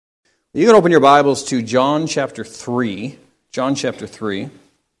You can open your Bibles to John chapter 3. John chapter 3.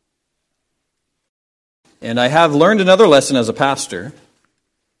 And I have learned another lesson as a pastor,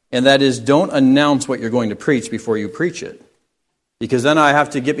 and that is don't announce what you're going to preach before you preach it. Because then I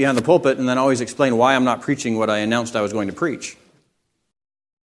have to get behind the pulpit and then always explain why I'm not preaching what I announced I was going to preach.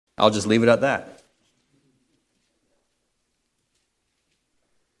 I'll just leave it at that.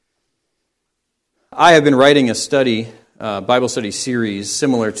 I have been writing a Bible study series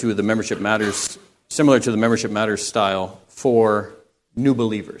similar to the Membership Matters style for new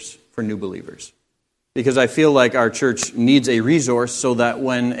believers. Because I feel like our church needs a resource so that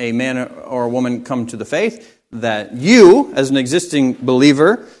when a man or a woman come to the faith, that you, as an existing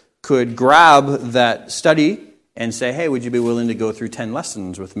believer, could grab that study and say, hey, would you be willing to go through 10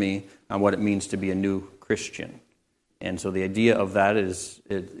 lessons with me on what it means to be a new Christian? And so the idea of that is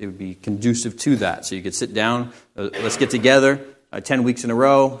it would be conducive to that. So you could sit down, let's get together, 10 weeks in a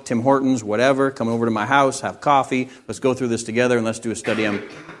row, Tim Hortons, whatever, come over to my house, have coffee, let's go through this together and let's do a study on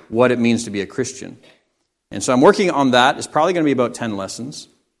what it means to be a Christian. And so I'm working on that. It's probably going to be about 10 lessons.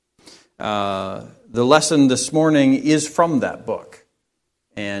 The lesson this morning is from that book.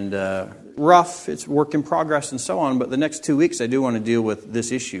 And rough, it's work in progress and so on, but the next 2 weeks I do want to deal with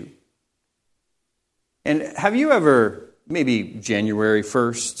this issue. And have you ever, maybe January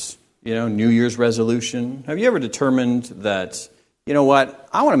 1st, New Year's resolution, have you ever determined that, you know what,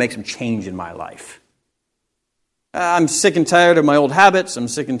 I want to make some change in my life? I'm sick and tired of my old habits. I'm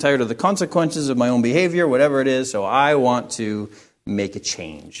sick and tired of the consequences of my own behavior, whatever it is, so I want to make a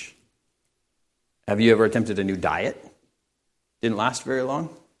change. Have you ever attempted a new diet? Didn't last very long.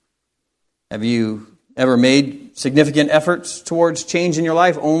 Have you ever made significant efforts towards change in your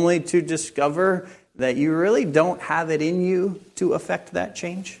life only to discover that you really don't have it in you to affect that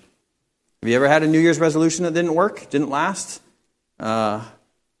change? Have you ever had a New Year's resolution that didn't work, didn't last? I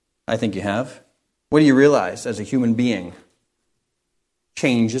think you have. What do you realize as a human being?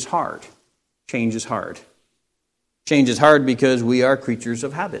 Change is hard. Change is hard. Change is hard because we are creatures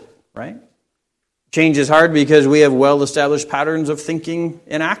of habit, right? Change is hard because we have well-established patterns of thinking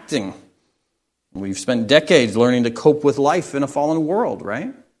and acting. We've spent decades learning to cope with life in a fallen world,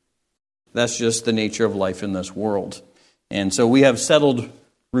 right? That's just the nature of life in this world. And so we have settled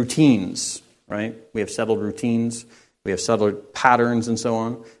routines, right? We have settled routines. We have settled patterns and so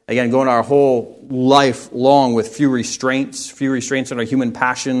on. Again, going our whole life long with few restraints on our human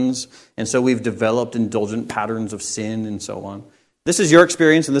passions. And so we've developed indulgent patterns of sin and so on. This is your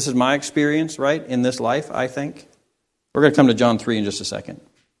experience and this is my experience, right, in this life, I think. We're going to come to John 3 in just a second.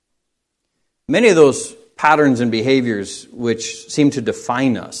 Many of those patterns and behaviors which seem to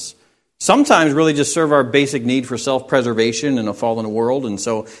define us sometimes really just serve our basic need for self-preservation in a fallen world. And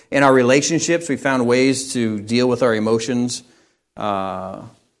so in our relationships, we found ways to deal with our emotions,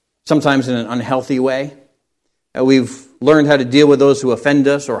 sometimes in an unhealthy way. We've learned how to deal with those who offend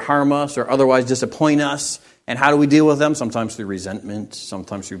us or harm us or otherwise disappoint us. And how do we deal with them? Sometimes through resentment,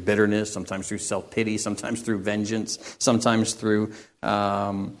 sometimes through bitterness, sometimes through self-pity, sometimes through vengeance, sometimes through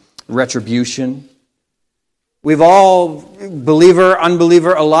retribution. We've all, believer,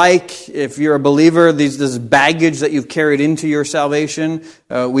 unbeliever alike, if you're a believer, this baggage that you've carried into your salvation,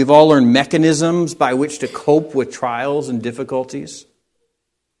 we've all learned mechanisms by which to cope with trials and difficulties,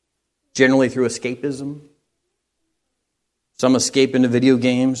 generally through escapism. Some escape into video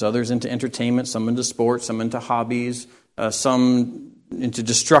games, others into entertainment, some into sports, some into hobbies, some into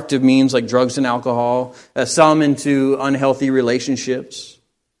destructive means like drugs and alcohol, some into unhealthy relationships.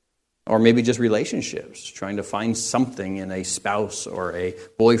 Or maybe just relationships, trying to find something in a spouse or a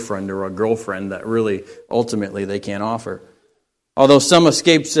boyfriend or a girlfriend that really, ultimately, they can't offer. Although some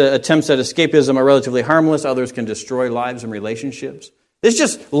attempts at escapism are relatively harmless, others can destroy lives and relationships. It's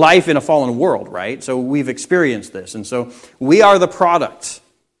just life in a fallen world, right? So we've experienced this. And so we are the product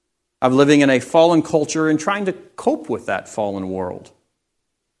of living in a fallen culture and trying to cope with that fallen world.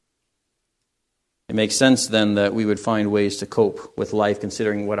 It makes sense then that we would find ways to cope with life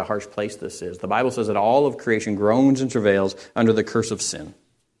considering what a harsh place this is. The Bible says that all of creation groans and travails under the curse of sin.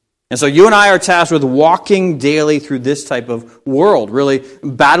 And so you and I are tasked with walking daily through this type of world, really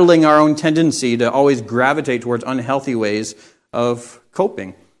battling our own tendency to always gravitate towards unhealthy ways of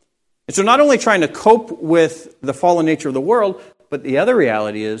coping. And so not only trying to cope with the fallen nature of the world, but the other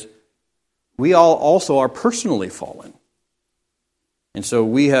reality is we all also are personally fallen. And so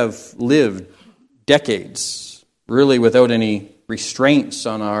we have lived decades, really without any restraints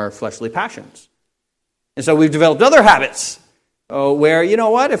on our fleshly passions. And so we've developed other habits where, you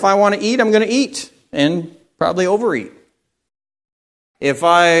know what, if I want to eat, I'm going to eat and probably overeat. If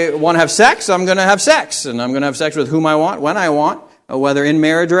I want to have sex, I'm going to have sex, and I'm going to have sex with whom I want, when I want, whether in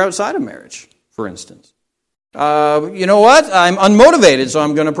marriage or outside of marriage, for instance. You know what? I'm unmotivated, so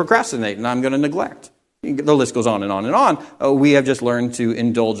I'm going to procrastinate and I'm going to neglect. The list goes on and on and on. We have just learned to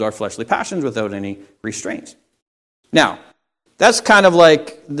indulge our fleshly passions without any restraints. Now, that's kind of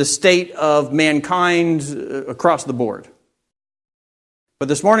like the state of mankind across the board. But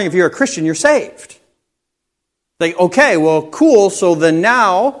this morning, if you're a Christian, you're saved. Like, okay, well, cool, so then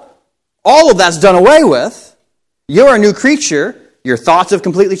now all of that's done away with. You're a new creature. Your thoughts have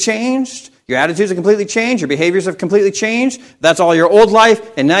completely changed. Your attitudes have completely changed. Your behaviors have completely changed. That's all your old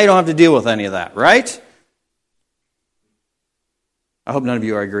life, and now you don't have to deal with any of that, right? I hope none of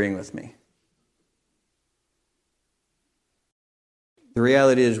you are agreeing with me. The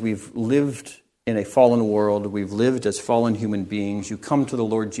reality is we've lived in a fallen world. We've lived as fallen human beings. You come to the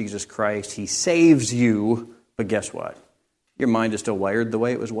Lord Jesus Christ. He saves you. But guess what? Your mind is still wired the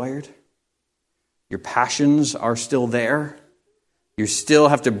way it was wired. Your passions are still there. You still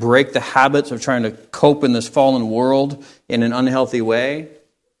have to break the habits of trying to cope in this fallen world in an unhealthy way.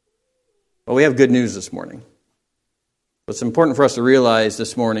 But we have good news this morning. What's important for us to realize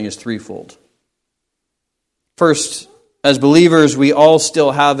this morning is threefold. First, as believers, we all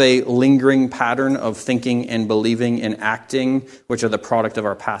still have a lingering pattern of thinking and believing and acting, which are the product of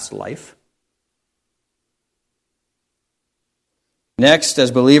our past life. Next,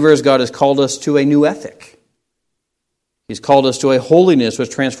 as believers, God has called us to a new ethic. He's called us to a holiness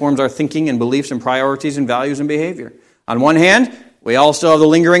which transforms our thinking and beliefs and priorities and values and behavior. On one hand, we all still have the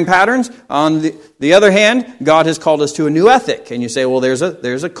lingering patterns. On the other hand, God has called us to a new ethic. And you say, well, there's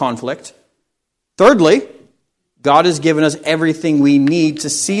a conflict. Thirdly, God has given us everything we need to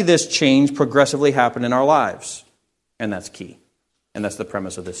see this change progressively happen in our lives. And that's key. And that's the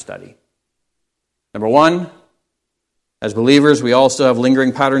premise of this study. Number one, as believers, we also have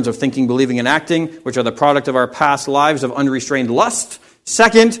lingering patterns of thinking, believing, and acting, which are the product of our past lives of unrestrained lust.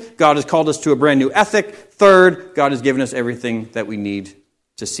 Second, God has called us to a brand new ethic. Third, God has given us everything that we need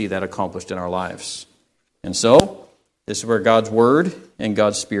to see that accomplished in our lives. And so, this is where God's Word and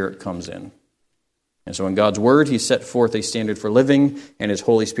God's Spirit comes in. And so in God's Word, He set forth a standard for living, and His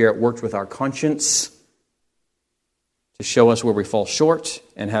Holy Spirit worked with our conscience to show us where we fall short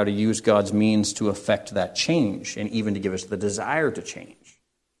and how to use God's means to effect that change and even to give us the desire to change.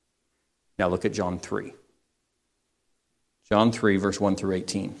 Now look at John 3. John 3, verse 1 through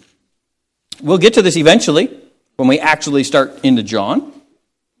 18. We'll get to this eventually when we actually start into John,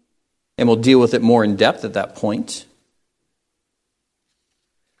 and we'll deal with it more in depth at that point.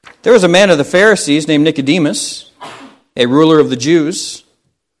 There was a man of the Pharisees named Nicodemus, a ruler of the Jews.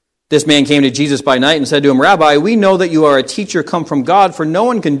 This man came to Jesus by night and said to him, Rabbi, we know that you are a teacher come from God, for no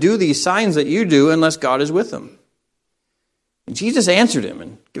one can do these signs that you do unless God is with him. And Jesus answered him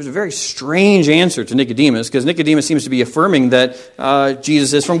and gives a very strange answer to Nicodemus, because Nicodemus seems to be affirming that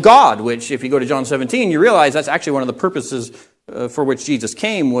Jesus is from God, which if you go to John 17, you realize that's actually one of the purposes for which Jesus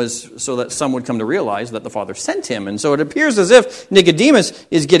came, was so that some would come to realize that the Father sent him. And so it appears as if Nicodemus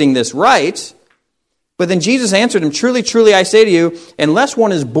is getting this right. But then Jesus answered him, Truly, truly, I say to you, unless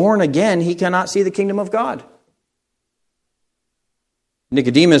one is born again, he cannot see the kingdom of God.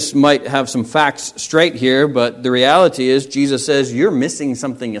 Nicodemus might have some facts straight here, but the reality is Jesus says you're missing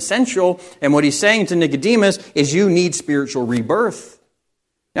something essential. And what he's saying to Nicodemus is you need spiritual rebirth.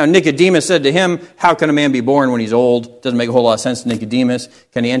 Now, Nicodemus said to him, how can a man be born when he's old? Doesn't make a whole lot of sense to Nicodemus.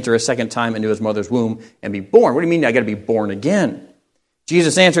 Can he enter a second time into his mother's womb and be born? What do you mean I got to be born again?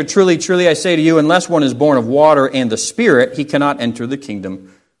 Jesus answered, Truly, truly, I say to you, unless one is born of water and the Spirit, he cannot enter the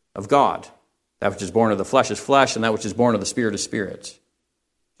kingdom of God. That which is born of the flesh is flesh, and that which is born of the Spirit is spirit.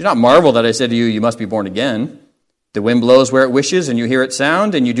 Do not marvel that I said to you, you must be born again. The wind blows where it wishes, and you hear its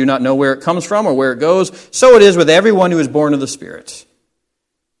sound, and you do not know where it comes from or where it goes. So it is with everyone who is born of the Spirit.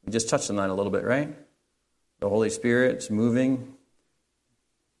 We just touched on that a little bit, right? The Holy Spirit's moving,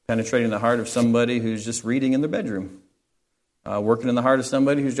 penetrating the heart of somebody who's just reading in their bedroom. Working in the heart of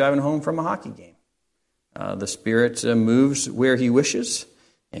somebody who's driving home from a hockey game. The Spirit moves where he wishes,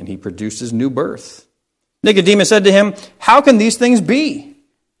 and he produces new birth. Nicodemus said to him, how can these things be?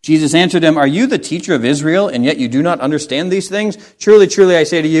 Jesus answered him, are you the teacher of Israel, and yet you do not understand these things? Truly, truly, I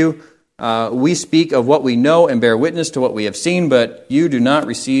say to you, we speak of what we know and bear witness to what we have seen, but you do not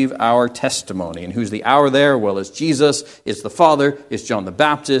receive our testimony. And who's the our there? Well, it's Jesus, it's the Father, it's John the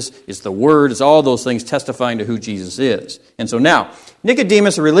Baptist, it's the Word, it's all those things testifying to who Jesus is. And so now,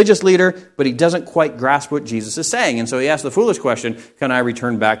 Nicodemus, a religious leader, but he doesn't quite grasp what Jesus is saying. And so he asks the foolish question, can I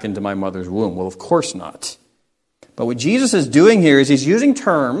return back into my mother's womb? Well, of course not. But what Jesus is doing here is he's using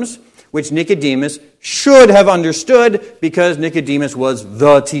terms which Nicodemus should have understood because Nicodemus was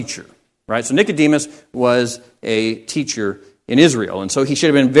the teacher. Right? So Nicodemus was a teacher in Israel. And so he should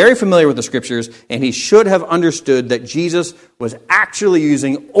have been very familiar with the Scriptures, and he should have understood that Jesus was actually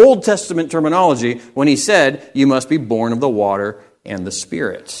using Old Testament terminology when he said, you must be born of the water and the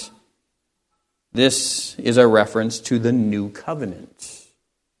Spirit. This is a reference to the new covenant.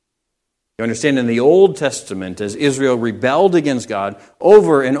 You understand, in the Old Testament, as Israel rebelled against God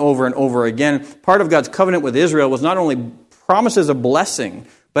over and over and over again, part of God's covenant with Israel was not only promises of blessing,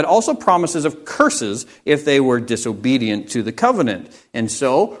 but also promises of curses if they were disobedient to the covenant. And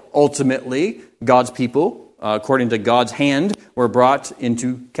so, ultimately, God's people, according to God's hand, were brought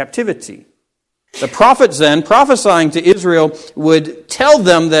into captivity. The prophets then, prophesying to Israel, would tell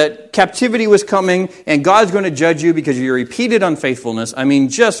them that captivity was coming and God's going to judge you because of your repeated unfaithfulness. I mean,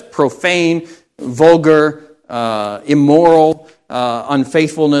 just profane, vulgar, immoral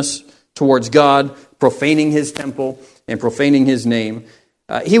unfaithfulness towards God, profaning His temple and profaning His name.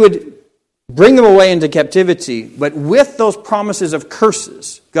 He would bring them away into captivity, but with those promises of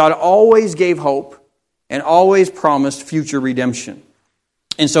curses, God always gave hope and always promised future redemption.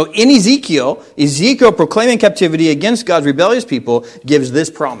 And so in Ezekiel proclaiming captivity against God's rebellious people gives this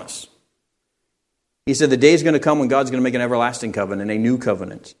promise. He said the day is going to come when God's going to make an everlasting covenant, a new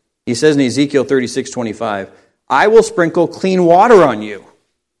covenant. He says in Ezekiel 36:25, I will sprinkle clean water on you,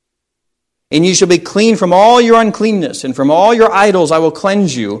 and you shall be clean from all your uncleanness, and from all your idols I will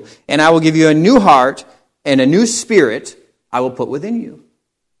cleanse you, and I will give you a new heart, and a new spirit I will put within you.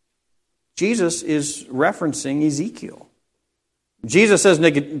 Jesus is referencing Ezekiel. Jesus says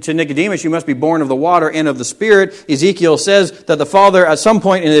to Nicodemus, you must be born of the water and of the Spirit. Ezekiel says that the Father, at some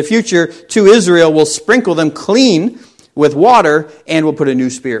point in the future, to Israel, will sprinkle them clean with water and will put a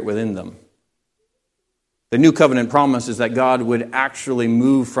new spirit within them. The new covenant promise is that God would actually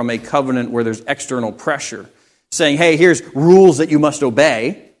move from a covenant where there's external pressure, saying, hey, here's rules that you must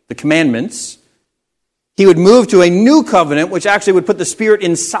obey, the commandments. He would move to a new covenant, which actually would put the Spirit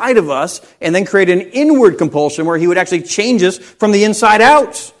inside of us and then create an inward compulsion where He would actually change us from the inside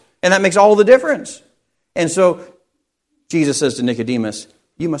out. And that makes all the difference. And so Jesus says to Nicodemus,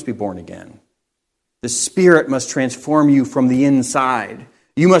 you must be born again. The Spirit must transform you from the inside.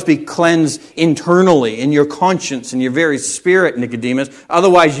 You must be cleansed internally in your conscience and your very spirit, Nicodemus.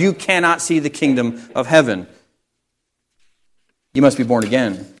 Otherwise, you cannot see the kingdom of heaven. You must be born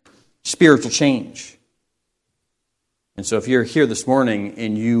again. Spiritual change. And so if you're here this morning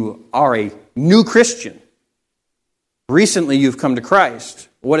and you are a new Christian, recently you've come to Christ,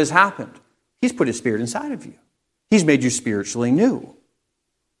 what has happened? He's put His Spirit inside of you. He's made you spiritually new.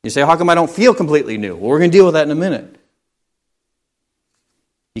 You say, how come I don't feel completely new? Well, we're going to deal with that in a minute.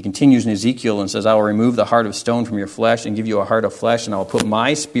 He continues in Ezekiel and says, I will remove the heart of stone from your flesh and give you a heart of flesh, and I will put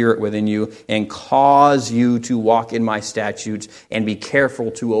my Spirit within you and cause you to walk in my statutes and be careful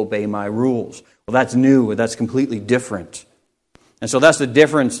to obey my rules. Well, that's new. That's completely different. And so that's the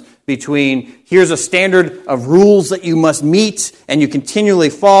difference between here's a standard of rules that you must meet and you continually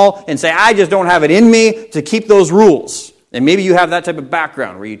fall and say, I just don't have it in me to keep those rules. And maybe you have that type of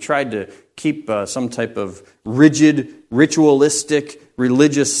background where you tried to keep some type of rigid, ritualistic,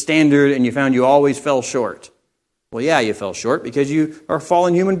 religious standard and you found you always fell short. Well, yeah, you fell short because you are a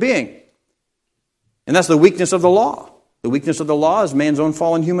fallen human being. And that's the weakness of the law. The weakness of the law is man's own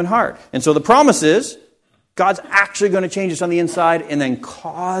fallen human heart. And so the promise is God's actually going to change us on the inside and then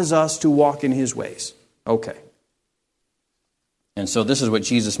cause us to walk in His ways. Okay. And so this is what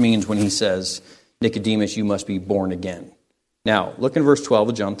Jesus means when He says, Nicodemus, you must be born again. Now, look in verse 12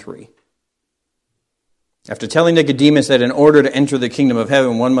 of John 3. After telling Nicodemus that in order to enter the kingdom of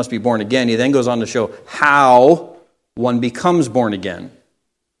heaven, one must be born again, He then goes on to show how one becomes born again.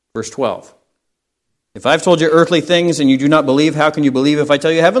 Verse 12. If I've told you earthly things and you do not believe, how can you believe if I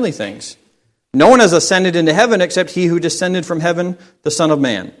tell you heavenly things? No one has ascended into heaven except He who descended from heaven, the Son of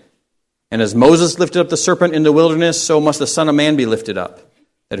Man. And as Moses lifted up the serpent in the wilderness, so must the Son of Man be lifted up,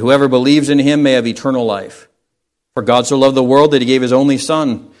 that whoever believes in Him may have eternal life. For God so loved the world that He gave His only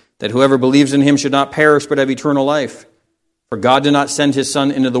Son, that whoever believes in Him should not perish but have eternal life. For God did not send His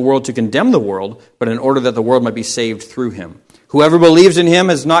Son into the world to condemn the world, but in order that the world might be saved through Him. Whoever believes in Him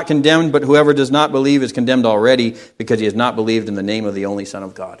is not condemned, but whoever does not believe is condemned already, because he has not believed in the name of the only Son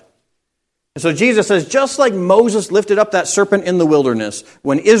of God. And so Jesus says, just like Moses lifted up that serpent in the wilderness,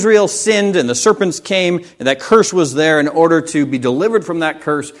 when Israel sinned and the serpents came and that curse was there, in order to be delivered from that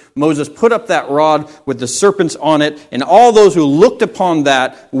curse, Moses put up that rod with the serpents on it, and all those who looked upon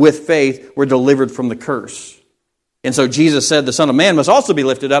that with faith were delivered from the curse. And so Jesus said the Son of Man must also be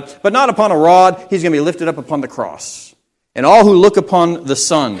lifted up, but not upon a rod. He's going to be lifted up upon the cross. And all who look upon the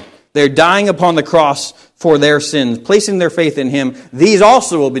Son, they're dying upon the cross for their sins, placing their faith in Him. These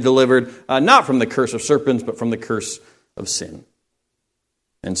also will be delivered, not from the curse of serpents, but from the curse of sin.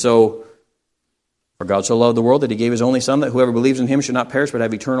 And so, for God so loved the world that he gave his only Son, that whoever believes in him should not perish but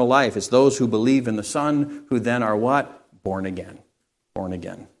have eternal life. It's those who believe in the Son who then are what? Born again. Born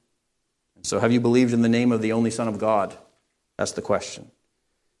again. And so have you believed in the name of the only Son of God? That's the question.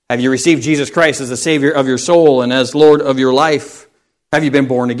 Have you received Jesus Christ as the Savior of your soul and as Lord of your life? Have you been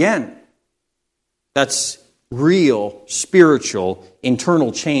born again? That's real, spiritual,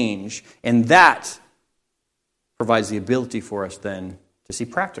 internal change. And that provides the ability for us then to see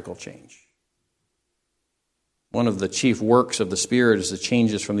practical change. One of the chief works of the Spirit is the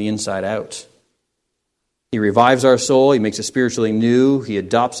changes from the inside out. He revives our soul. He makes us spiritually new. He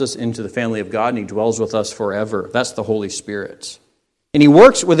adopts us into the family of God, and he dwells with us forever. That's the Holy Spirit. And he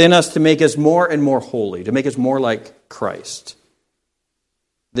works within us to make us more and more holy, to make us more like Christ.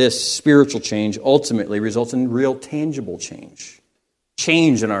 This spiritual change ultimately results in real tangible change.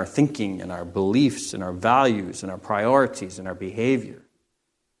 Change in our thinking, in our beliefs, in our values, in our priorities, in our behavior.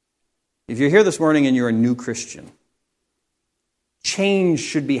 If you're here this morning and you're a new Christian, change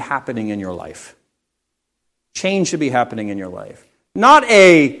should be happening in your life. Change should be happening in your life. Not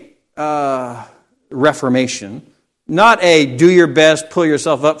a reformation, not a do your best, pull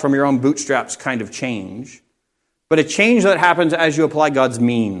yourself up from your own bootstraps kind of change, but a change that happens as you apply God's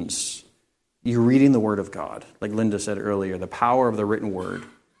means. You're reading the Word of God, like Linda said earlier, the power of the written Word.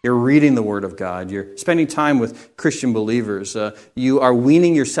 You're reading the Word of God. You're spending time with Christian believers. You are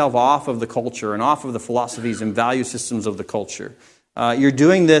weaning yourself off of the culture and off of the philosophies and value systems of the culture. You're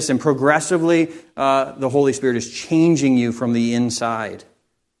doing this, and progressively the Holy Spirit is changing you from the inside.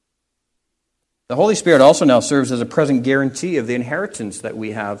 The Holy Spirit also now serves as a present guarantee of the inheritance that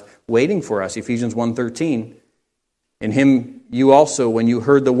we have waiting for us. Ephesians 1:13. In him you also, when you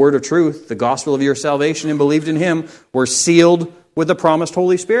heard the word of truth, the gospel of your salvation, and believed in him, were sealed with the promised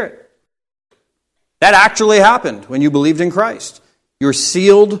Holy Spirit. That actually happened when you believed in Christ. You're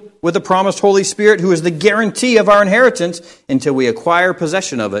sealed with the promised Holy Spirit, who is the guarantee of our inheritance until we acquire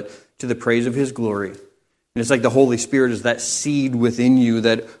possession of it to the praise of his glory. And it's like the Holy Spirit is that seed within you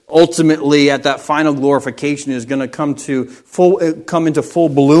that ultimately at that final glorification is going to come into full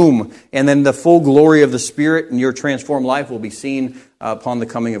bloom. And then the full glory of the Spirit in your transformed life will be seen upon the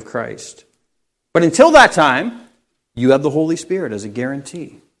coming of Christ. But until that time, you have the Holy Spirit as a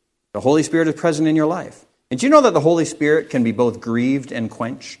guarantee. The Holy Spirit is present in your life. And do you know that the Holy Spirit can be both grieved and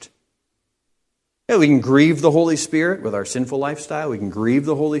quenched? Yeah, we can grieve the Holy Spirit with our sinful lifestyle. We can grieve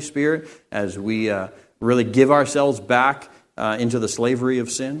the Holy Spirit as we really give ourselves back into the slavery of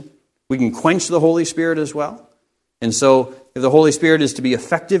sin. We can quench the Holy Spirit as well. And so if the Holy Spirit is to be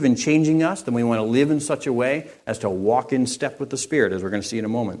effective in changing us, then we want to live in such a way as to walk in step with the Spirit, as we're going to see in a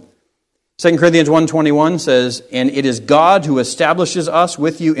moment. 2 Corinthians 1:21 says, "And it is God who establishes us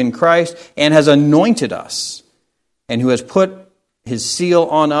with you in Christ and has anointed us, and who has put his seal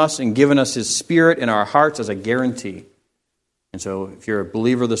on us and given us his Spirit in our hearts as a guarantee." And so if you're a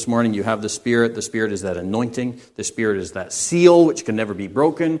believer this morning, you have the Spirit. The Spirit is that anointing. The Spirit is that seal which can never be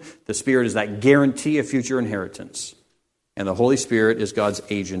broken. The Spirit is that guarantee of future inheritance. And the Holy Spirit is God's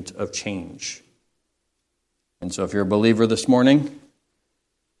agent of change. And so if you're a believer this morning,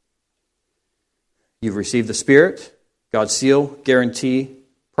 you've received the Spirit, God's seal, guarantee,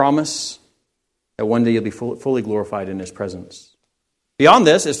 promise that one day you'll be fully glorified in his presence. Beyond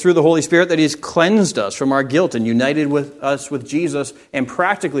this, it's through the Holy Spirit that he's cleansed us from our guilt and united with us with Jesus. And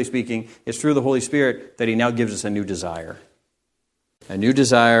practically speaking, it's through the Holy Spirit that he now gives us a new desire. A new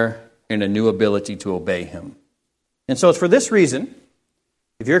desire and a new ability to obey him. And so it's for this reason,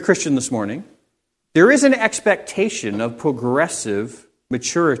 if you're a Christian this morning, there is an expectation of progressive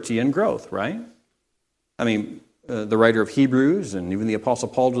maturity and growth, right? I mean, the writer of Hebrews and even the Apostle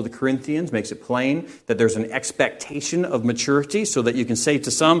Paul to the Corinthians makes it plain that there's an expectation of maturity so that you can say to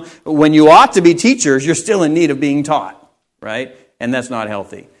some, when you ought to be teachers, you're still in need of being taught, right? And that's not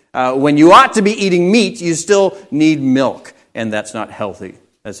healthy. When you ought to be eating meat, you still need milk, and that's not healthy.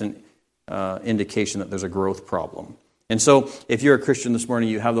 That's an indication that there's a growth problem. And so if you're a Christian this morning,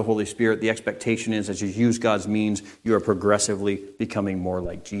 you have the Holy Spirit, the expectation is as you use God's means, you are progressively becoming more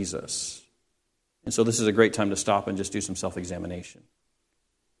like Jesus. And so this is a great time to stop and just do some self-examination.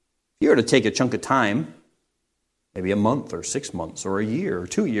 If you were to take a chunk of time, maybe a month or 6 months or a year or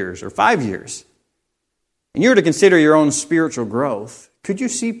 2 years or 5 years, and you were to consider your own spiritual growth, could you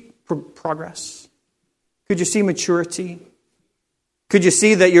see progress? Could you see maturity? Could you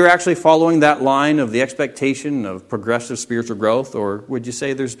see that you're actually following that line of the expectation of progressive spiritual growth, or would you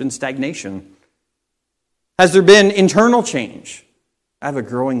say there's been stagnation? Has there been internal change? I have a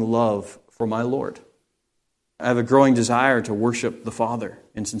growing love for my Lord. I have a growing desire to worship the Father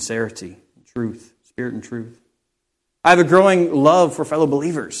in sincerity, truth, spirit and truth. I have a growing love for fellow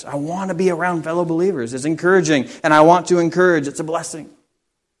believers. I want to be around fellow believers. It's encouraging, and I want to encourage. It's a blessing.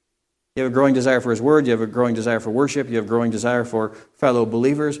 You have a growing desire for His Word. You have a growing desire for worship. You have a growing desire for fellow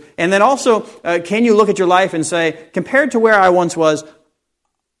believers. And then also, can you look at your life and say, compared to where I once was,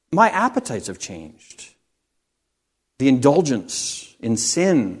 my appetites have changed. The indulgence in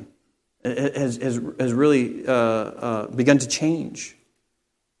sin has really begun to change.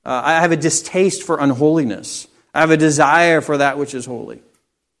 I have a distaste for unholiness. I have a desire for that which is holy.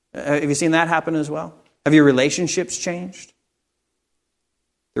 Have you seen that happen as well? Have your relationships changed?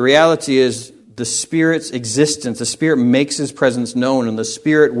 The reality is the Spirit's existence, the Spirit makes His presence known, and the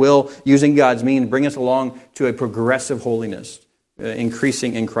Spirit will, using God's means, bring us along to a progressive holiness,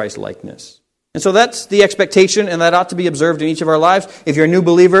 increasing in Christ-likeness. And so that's the expectation, and that ought to be observed in each of our lives. If you're a new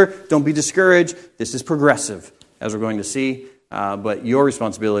believer, don't be discouraged. This is progressive, as we're going to see, but your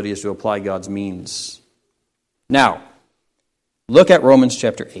responsibility is to apply God's means. Now, look at Romans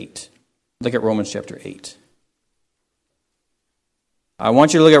chapter 8. Look at Romans chapter 8. I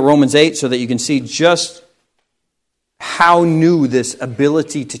want you to look at Romans 8 so that you can see just how new this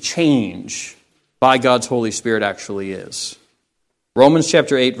ability to change by God's Holy Spirit actually is. Romans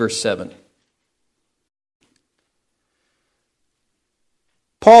chapter 8, verse 7.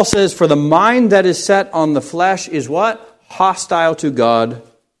 Paul says, "For the mind that is set on the flesh is" what? "Hostile to God,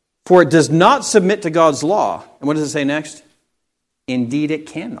 for it does not submit to God's law." And what does it say next? "Indeed it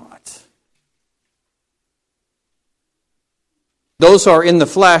cannot." Those who are in the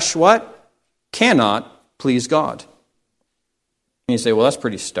flesh, what? Cannot please God. And you say, well, that's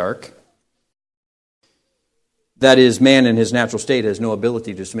pretty stark. That is, man in his natural state has no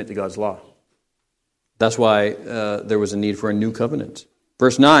ability to submit to God's law. That's why there was a need for a new covenant.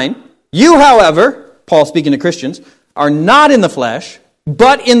 Verse 9, "You, however," Paul speaking to Christians, "are not in the flesh,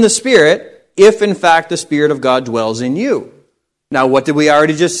 but in the Spirit, if in fact the Spirit of God dwells in you." Now, what did we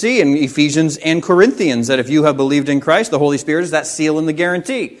already just see in Ephesians and Corinthians? That if you have believed in Christ, the Holy Spirit is that seal and the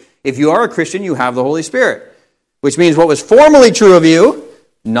guarantee. If you are a Christian, you have the Holy Spirit. Which means what was formerly true of you,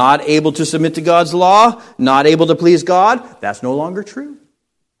 not able to submit to God's law, not able to please God, that's no longer true.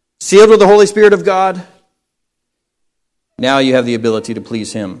 Sealed with the Holy Spirit of God, now you have the ability to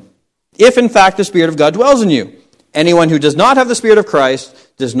please Him. If in fact the Spirit of God dwells in you. Anyone who does not have the Spirit of Christ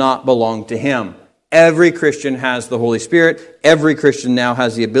does not belong to Him. Every Christian has the Holy Spirit. Every Christian now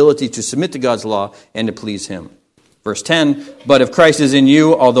has the ability to submit to God's law and to please Him. Verse 10, "But if Christ is in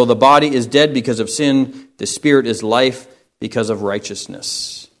you, although the body is dead because of sin, the Spirit is life because of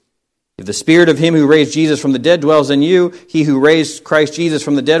righteousness. If the Spirit of Him who raised Jesus from the dead dwells in you, He who raised Christ Jesus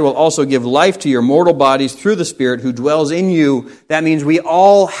from the dead will also give life to your mortal bodies through the Spirit who dwells in you." That means we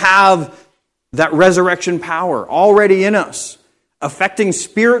all have that resurrection power already in us, affecting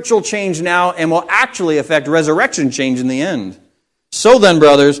spiritual change now, and will actually affect resurrection change in the end. "So then,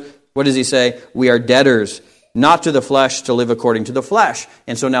 brothers," what does he say? "We are debtors, not to the flesh, to live according to the flesh."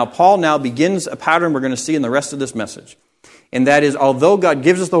 And so now Paul now begins a pattern we're going to see in the rest of this message. And that is, although God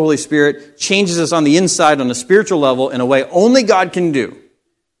gives us the Holy Spirit, changes us on the inside on a spiritual level in a way only God can do,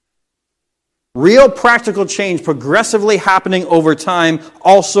 real practical change progressively happening over time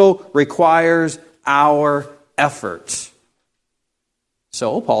also requires our effort.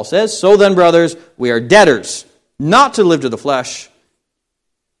 So, Paul says, "So then, brothers, we are debtors, not to live to the flesh,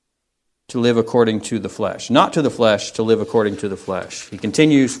 to live according to the flesh." Not to the flesh, to live according to the flesh. He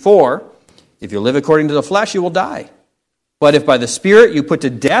continues, "For if you live according to the flesh, you will die. But if by the Spirit you put to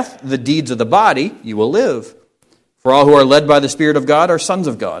death the deeds of the body, you will live. For all who are led by the Spirit of God are sons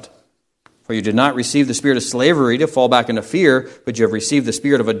of God. For you did not receive the spirit of slavery to fall back into fear, but you have received the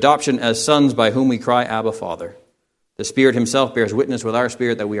Spirit of adoption as sons, by whom we cry, Abba, Father. The Spirit Himself bears witness with our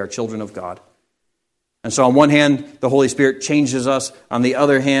spirit that we are children of God." And so on one hand, the Holy Spirit changes us. On the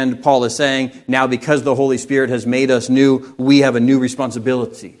other hand, Paul is saying, now because the Holy Spirit has made us new, we have a new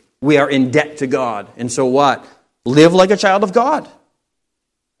responsibility. We are in debt to God. And so what? Live like a child of God.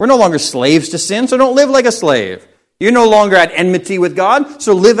 We're no longer slaves to sin, so don't live like a slave. You're no longer at enmity with God,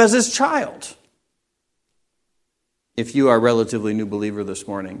 so live as His child. If you are a relatively new believer this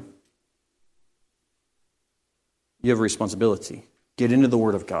morning, you have a responsibility. Get into the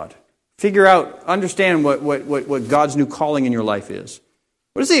Word of God. Figure out, understand what God's new calling in your life is.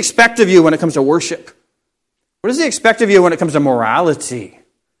 What does He expect of you when it comes to worship? What does He expect of you when it comes to morality?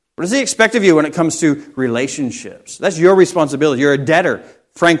 What does He expect of you when it comes to relationships? That's your responsibility. You're a debtor,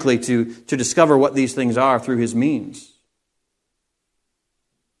 frankly, to discover what these things are through His means.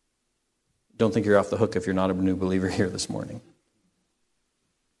 Don't think you're off the hook if you're not a new believer here this morning.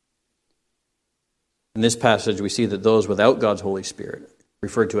 In this passage, we see that those without God's Holy Spirit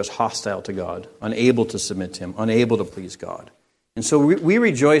referred to as hostile to God, unable to submit to Him, unable to please God. And so we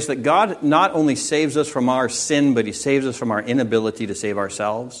rejoice that God not only saves us from our sin, but He saves us from our inability to save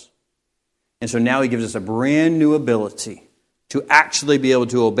ourselves. And so now He gives us a brand new ability to actually be able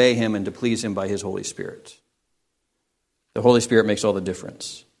to obey Him and to please Him by His Holy Spirit. The Holy Spirit makes all the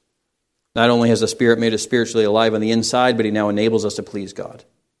difference. Not only has the Spirit made us spiritually alive on the inside, but He now enables us to please God.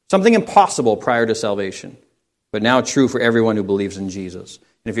 Something impossible prior to salvation, but now true for everyone who believes in Jesus.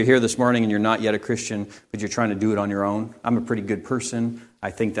 And if you're here this morning and you're not yet a Christian, but you're trying to do it on your own, I'm a pretty good person. I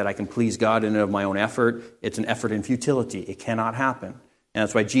think that I can please God in and of my own effort. It's an effort in futility. It cannot happen. And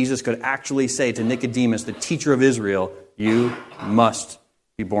that's why Jesus could actually say to Nicodemus, the teacher of Israel, you must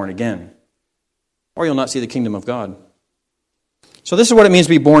be born again, or you'll not see the kingdom of God. So this is what it means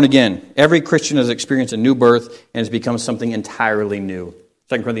to be born again. Every Christian has experienced a new birth and has become something entirely new.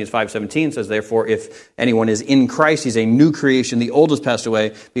 2 Corinthians 5:17 says, therefore, if anyone is in Christ, he's a new creation. The old has passed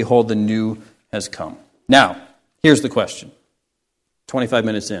away. Behold, the new has come. Now, here's the question. 25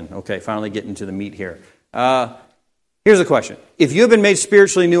 minutes in. Okay, finally getting to the meat here. Here's the question. If you have been made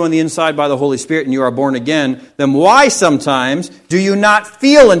spiritually new on the inside by the Holy Spirit and you are born again, then why sometimes do you not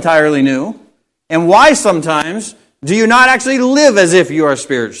feel entirely new? And why sometimes do you not actually live as if you are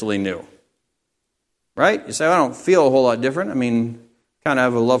spiritually new? Right? You say, I don't feel a whole lot different. I mean, kind of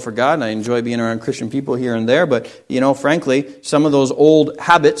have a love for God, and I enjoy being around Christian people here and there, but, frankly, some of those old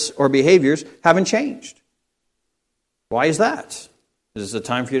habits or behaviors haven't changed. Why is that? Is this a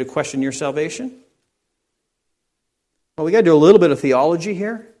time for you to question your salvation? Well, we got to do a little bit of theology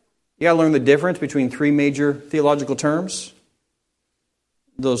here. You got to learn the difference between three major theological terms.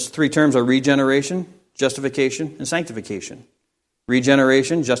 Those three terms are regeneration, justification, and sanctification.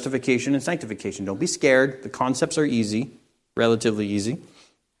 Regeneration, justification, and sanctification. Don't be scared. The concepts are easy. Relatively easy.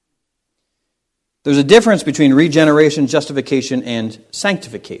 There's a difference between regeneration, justification, and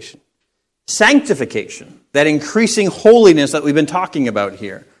sanctification. Sanctification, that increasing holiness that we've been talking about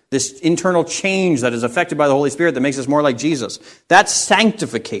here, this internal change that is affected by the Holy Spirit that makes us more like Jesus, that's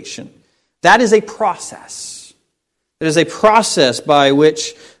sanctification. That is a process. It is a process by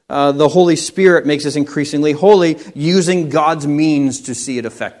which the Holy Spirit makes us increasingly holy, using God's means to see it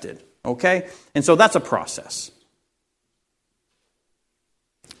affected. Okay? And so that's a process.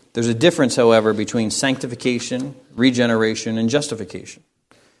 There's a difference, however, between sanctification, regeneration, and justification.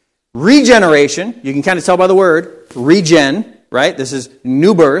 Regeneration, you can kind of tell by the word, regen, right? This is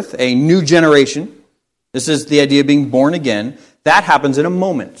new birth, a new generation. This is the idea of being born again. That happens in a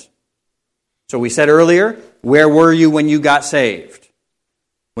moment. So we said earlier, where were you when you got saved?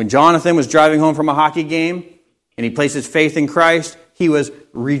 When Jonathan was driving home from a hockey game and he placed his faith in Christ, he was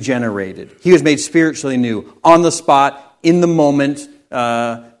regenerated. He was made spiritually new. On the spot, in the moment,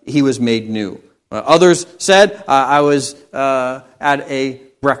 he was made new. Others said, I was at a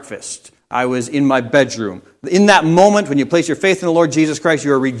breakfast. I was in my bedroom. In that moment, when you place your faith in the Lord Jesus Christ,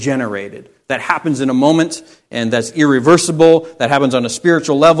 you are regenerated. That happens in a moment, and that's irreversible. That happens on a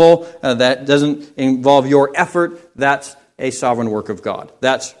spiritual level. That doesn't involve your effort. That's a sovereign work of God.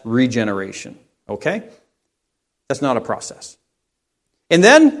 That's regeneration. Okay? That's not a process. And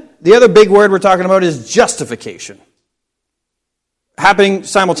then, the other big word we're talking about is justification. Happening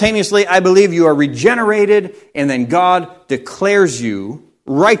simultaneously, I believe you are regenerated, and then God declares you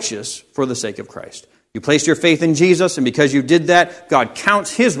righteous for the sake of Christ. You placed your faith in Jesus, and because you did that, God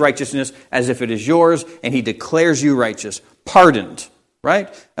counts His righteousness as if it is yours, and He declares you righteous, pardoned,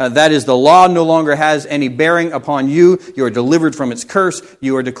 right? That is, the law no longer has any bearing upon you. You are delivered from its curse.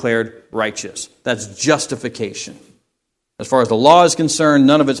 You are declared righteous. That's justification. As far as the law is concerned,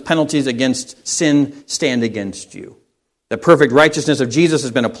 none of its penalties against sin stand against you. The perfect righteousness of Jesus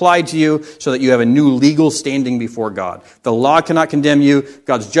has been applied to you so that you have a new legal standing before God. The law cannot condemn you.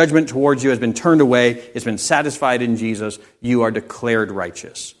 God's judgment towards you has been turned away. It's been satisfied in Jesus. You are declared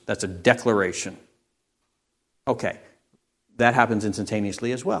righteous. That's a declaration. Okay, that happens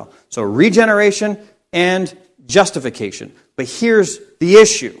instantaneously as well. So regeneration and justification. But here's the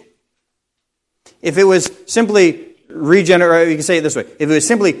issue. If it was simply regeneration, you can say it this way. If it was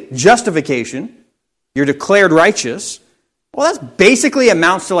simply justification, you're declared righteous. Well, that basically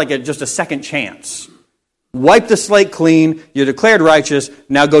amounts to like just a second chance. Wipe the slate clean, you're declared righteous,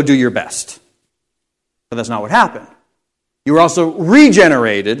 now go do your best. But that's not what happened. You were also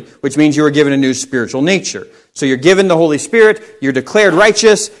regenerated, which means you were given a new spiritual nature. So you're given the Holy Spirit, you're declared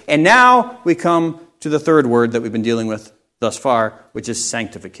righteous, and now we come to the third word that we've been dealing with thus far, which is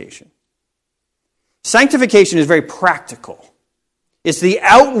sanctification. Sanctification is very practical. It's the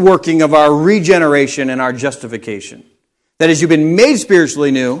outworking of our regeneration and our justification. That is, you've been made spiritually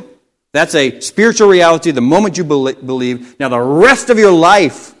new, That's a spiritual reality the moment you believe. Now the rest of your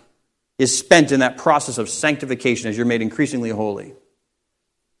life is spent in that process of sanctification as you're made increasingly holy.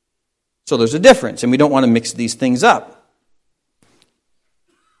 So there's a difference, and we don't want to mix these things up.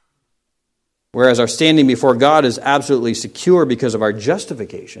 Whereas our standing before God is absolutely secure because of our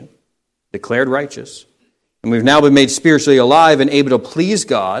justification, declared righteous, and we've now been made spiritually alive and able to please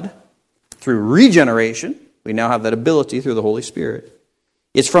God through regeneration. We now have that ability through the Holy Spirit.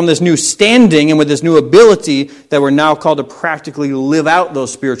 It's from this new standing and with this new ability that we're now called to practically live out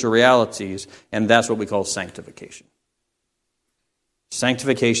those spiritual realities, and that's what we call sanctification.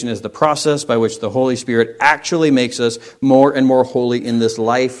 Sanctification is the process by which the Holy Spirit actually makes us more and more holy in this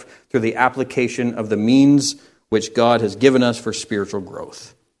life through the application of the means which God has given us for spiritual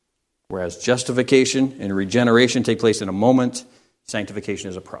growth. Whereas justification and regeneration take place in a moment, sanctification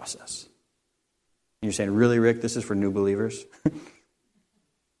is a process. And you're saying, really, Rick, this is for new believers?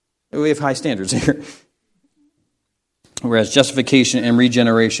 We have high standards here. Whereas justification and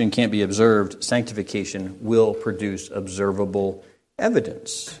regeneration can't be observed, sanctification will produce observable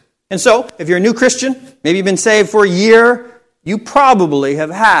evidence. And so, if you're a new Christian, maybe you've been saved for a year, you probably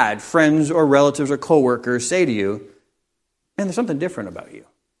have had friends or relatives or coworkers say to you, man, there's something different about you.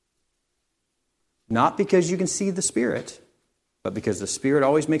 Not because you can see the Spirit, but because the Spirit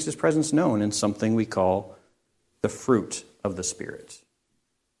always makes His presence known in something we call the fruit of the Spirit.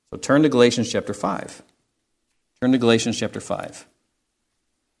 So turn to Galatians chapter 5. Turn to Galatians chapter 5.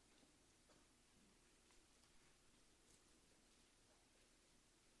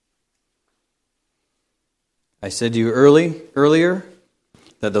 I said to you earlier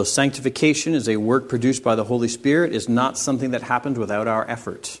that though sanctification is a work produced by the Holy Spirit, is not something that happens without our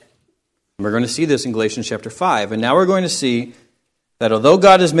effort. And we're going to see this in Galatians chapter 5. And now we're going to see that although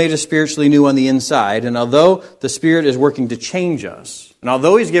God has made us spiritually new on the inside, and although the Spirit is working to change us, and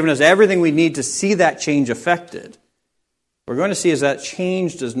although He's given us everything we need to see that change affected, we're going to see is that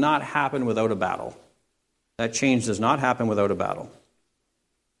change does not happen without a battle. That change does not happen without a battle.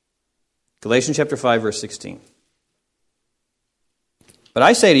 Galatians chapter 5, verse 16. But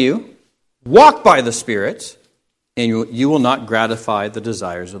I say to you, walk by the Spirit, and you will not gratify the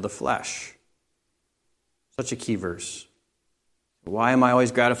desires of the flesh. Such a key verse. Why am I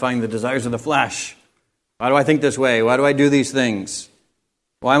always gratifying the desires of the flesh? Why do I think this way? Why do I do these things?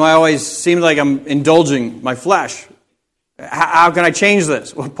 Why am I always seem like I'm indulging my flesh? How can I change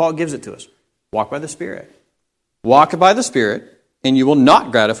this? Well, Paul gives it to us. Walk by the Spirit. Walk by the Spirit, and you will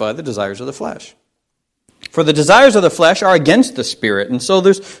not gratify the desires of the flesh. For the desires of the flesh are against the Spirit, and so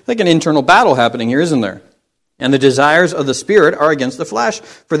there's like an internal battle happening here, isn't there? And the desires of the Spirit are against the flesh,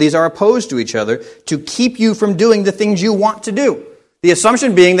 for these are opposed to each other to keep you from doing the things you want to do. The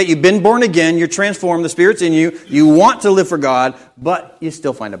assumption being that you've been born again, you're transformed, the Spirit's in you, you want to live for God, but you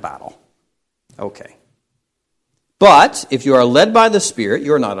still find a battle. Okay. But if you are led by the Spirit,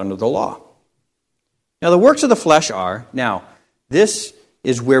 you are not under the law. Now the works of the flesh are, now this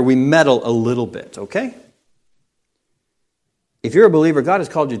is where we meddle a little bit, okay? If you're a believer, God has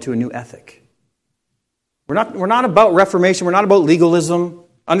called you to a new ethic. We're not about reformation, we're not about legalism.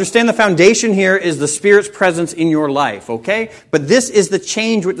 Understand the foundation here is the Spirit's presence in your life, okay? But this is the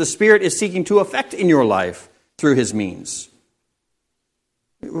change which the Spirit is seeking to effect in your life through His means.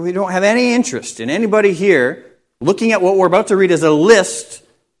 We don't have any interest in anybody here looking at what we're about to read as a list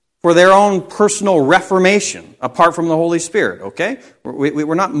for their own personal reformation apart from the Holy Spirit, okay?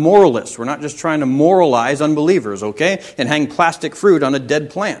 We're not moralists. We're not just trying to moralize unbelievers, okay? And hang plastic fruit on a dead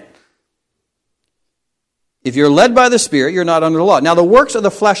plant. If you're led by the Spirit, you're not under the law. Now, the works of the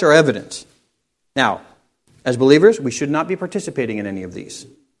flesh are evident. Now, as believers, we should not be participating in any of these.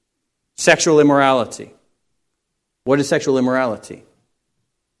 Sexual immorality. What is sexual immorality?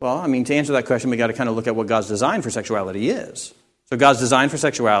 Well, I mean, to answer that question, we got to kind of look at what God's design for sexuality is. So God's design for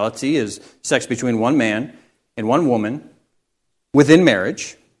sexuality is sex between one man and one woman within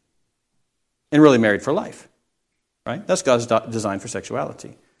marriage and really married for life. Right? That's God's design for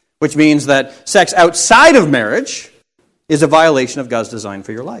sexuality. Which means that sex outside of marriage is a violation of God's design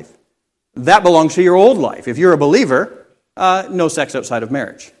for your life. That belongs to your old life. If you're a believer, no sex outside of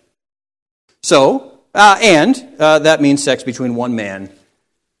marriage. So, that means sex between one man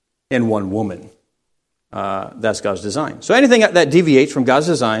and one woman. That's God's design. So anything that deviates from God's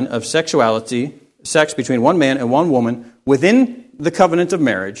design of sexuality, sex between one man and one woman within the covenant of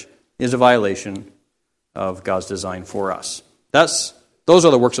marriage is a violation of God's design for us. Those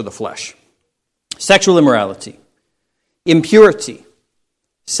are the works of the flesh. Sexual immorality, impurity,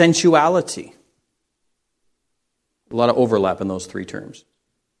 sensuality. A lot of overlap in those three terms.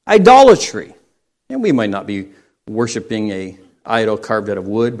 Idolatry. And we might not be worshiping a idol carved out of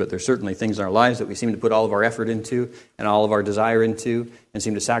wood, but there's certainly things in our lives that we seem to put all of our effort into and all of our desire into and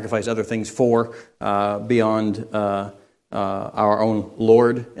seem to sacrifice other things for beyond our own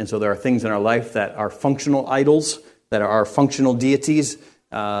Lord. And so there are things in our life that are functional idols, that are functional deities,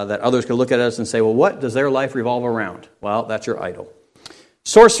 that others can look at us and say, well, what does their life revolve around? Well, that's your idol.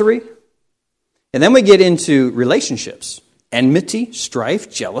 Sorcery. And then we get into relationships. Enmity,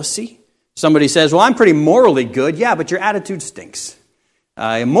 strife, jealousy. Somebody says, well, I'm pretty morally good. Yeah, but your attitude stinks.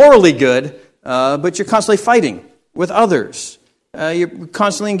 You're morally good, but you're constantly fighting with others. You're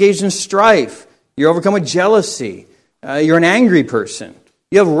constantly engaged in strife. You're overcome with jealousy. You're an angry person.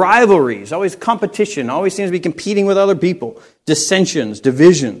 You have rivalries, always competition, always seems to be competing with other people. Dissensions,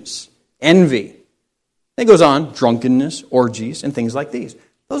 divisions, envy. It goes on, drunkenness, orgies, and things like these.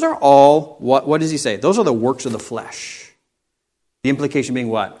 Those are all, what does he say? Those are the works of the flesh. The implication being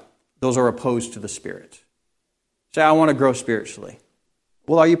what? Those are opposed to the Spirit. Say, I want to grow spiritually.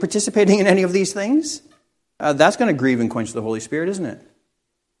 Well, are you participating in any of these things? That's going to grieve and quench the Holy Spirit, isn't it?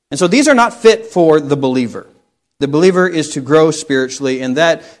 And so these are not fit for the believer. The believer is to grow spiritually, and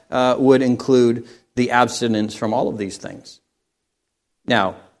that would include the abstinence from all of these things.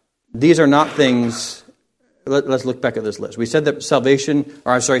 Now, these are not things... Let's look back at this list. We said that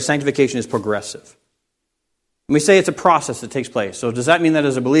sanctification is progressive. And we say it's a process that takes place. So does that mean that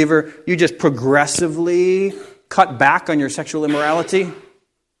as a believer, you just progressively cut back on your sexual immorality?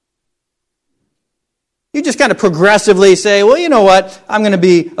 You just kind of progressively say, well, you know what? I'm going to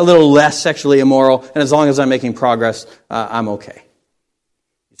be a little less sexually immoral, and as long as I'm making progress, I'm okay.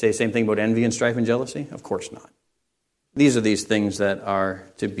 You say the same thing about envy and strife and jealousy? Of course not. These are these things that are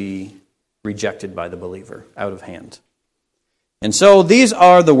to be rejected by the believer, out of hand. And so these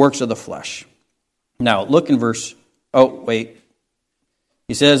are the works of the flesh. Now, look in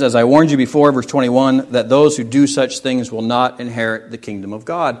He says, as I warned you before, verse 21, that those who do such things will not inherit the kingdom of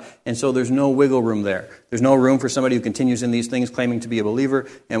God. And so there's no wiggle room there. There's no room for somebody who continues in these things claiming to be a believer.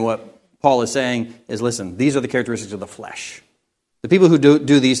 And what Paul is saying is, listen, these are the characteristics of the flesh. The people who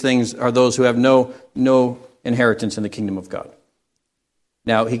do these things are those who have no inheritance in the kingdom of God.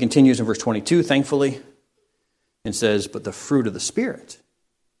 Now, he continues in verse 22, thankfully, and says, but the fruit of the Spirit,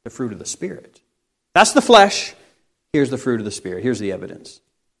 the fruit of the Spirit. That's the flesh. Here's the fruit of the Spirit. Here's the evidence.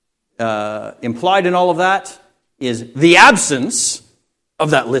 Implied in all of that is the absence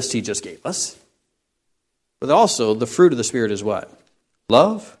of that list he just gave us. But also, the fruit of the Spirit is what?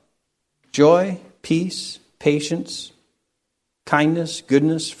 Love, joy, peace, patience, kindness,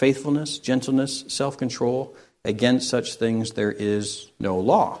 goodness, faithfulness, gentleness, self-control. Against such things there is no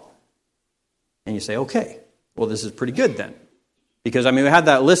law. And you say, okay, well, this is pretty good then. Because, we had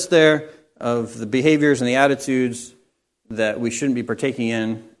that list there of the behaviors and the attitudes that we shouldn't be partaking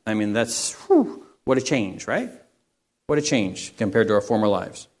in. That's, what a change, right? What a change compared to our former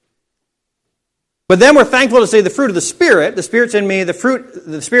lives. But then we're thankful to say the fruit of the Spirit's in me,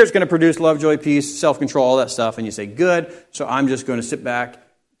 the Spirit's going to produce love, joy, peace, self-control, all that stuff. And you say, good, so I'm just going to sit back,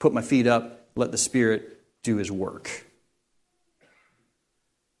 put my feet up, let the Spirit do his work.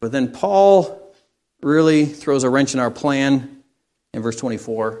 But then Paul really throws a wrench in our plan in verse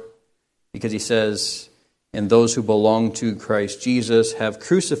 24, because he says, and those who belong to Christ Jesus have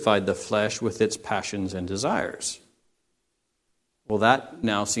crucified the flesh with its passions and desires. Well, that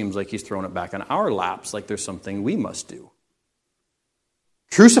now seems like he's throwing it back on our laps, like there's something we must do.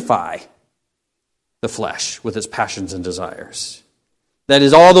 Crucify the flesh with its passions and desires. That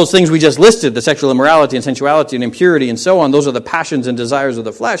is, all those things we just listed, the sexual immorality and sensuality and impurity and so on, those are the passions and desires of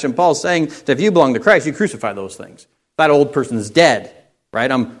the flesh. And Paul's saying that if you belong to Christ, you crucify those things. That old person's dead, right?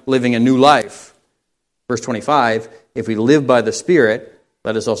 I'm living a new life. Verse 25, if we live by the Spirit,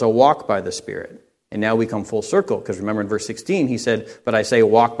 let us also walk by the Spirit. And now we come full circle, because remember in verse 16, he said, but I say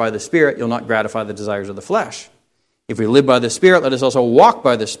walk by the Spirit, you'll not gratify the desires of the flesh. If we live by the Spirit, let us also walk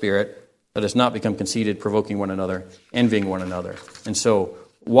by the Spirit. Let us not become conceited, provoking one another, envying one another. And so,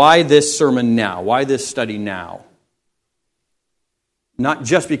 why this sermon now? Why this study now? Not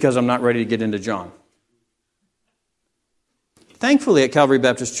just because I'm not ready to get into John. Thankfully, at Calvary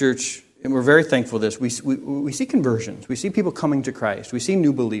Baptist Church, and we're very thankful for this, we see conversions. We see people coming to Christ. We see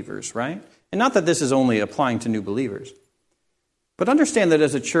new believers, right? And not that this is only applying to new believers. But understand that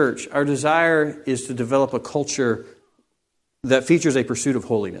as a church, our desire is to develop a culture that features a pursuit of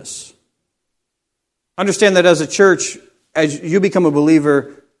holiness. Understand that as a church, as you become a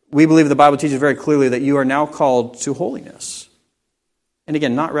believer, we believe the Bible teaches very clearly that you are now called to holiness. And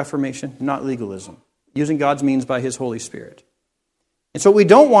again, not reformation, not legalism. Using God's means by His Holy Spirit. And so what we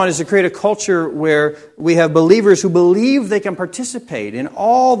don't want is to create a culture where we have believers who believe they can participate in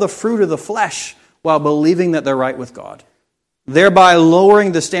all the fruit of the flesh while believing that they're right with God. thereby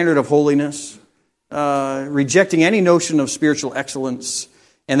lowering the standard of holiness, rejecting any notion of spiritual excellence.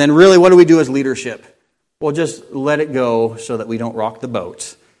 And then really, what do we do as leadership? Well, just let it go so that we don't rock the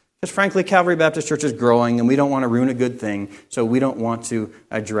boat. Because frankly, Calvary Baptist Church is growing, and we don't want to ruin a good thing, so we don't want to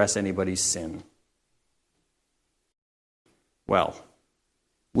address anybody's sin. Well,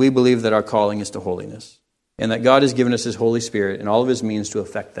 we believe that our calling is to holiness, and that God has given us His Holy Spirit and all of His means to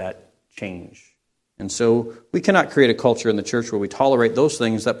effect that change. And so we cannot create a culture in the church where we tolerate those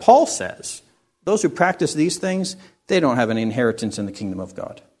things that Paul says. Those who practice these things, they don't have any inheritance in the kingdom of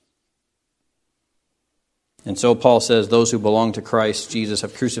God. And so Paul says, those who belong to Christ Jesus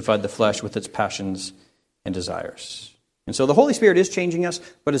have crucified the flesh with its passions and desires. And so the Holy Spirit is changing us,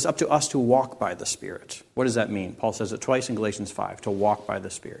 but it's up to us to walk by the Spirit. What does that mean? Paul says it twice in Galatians 5, to walk by the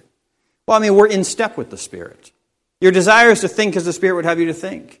Spirit. Well, I mean, we're in step with the Spirit. Your desire is to think as the Spirit would have you to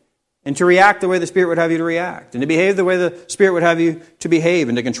think, and to react the way the Spirit would have you to react, and to behave the way the Spirit would have you to behave,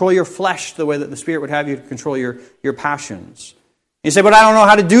 and to control your flesh the way that the Spirit would have you to control your passions. You say, but I don't know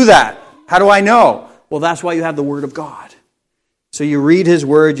how to do that. How do I know? Well, that's why you have the Word of God. So you read His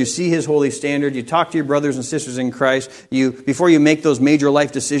Word, you see His holy standard, you talk to your brothers and sisters in Christ. Before you make those major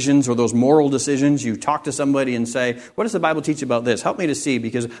life decisions or those moral decisions, you talk to somebody and say, what does the Bible teach about this? Help me to see,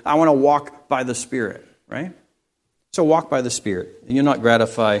 because I want to walk by the Spirit, right? So walk by the Spirit, and you'll not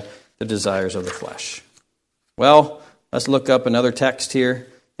gratify the desires of the flesh. Well, let's look up another text here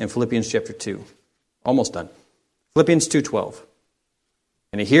in Philippians chapter 2. Almost done. Philippians 2:12.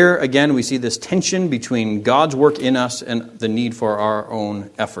 And here, again, we see this tension between God's work in us and the need for our own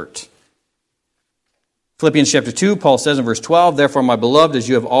effort. Philippians chapter 2, Paul says in verse 12, therefore, my beloved, as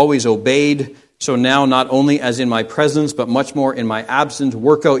you have always obeyed, so now not only as in my presence, but much more in my absence,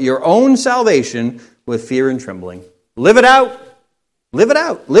 work out your own salvation with fear and trembling. Live it out. Live it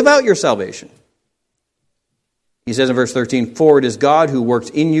out. Live out your salvation. He says in verse 13, for it is God who works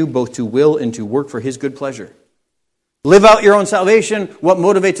in you both to will and to work for His good pleasure. Live out your own salvation. What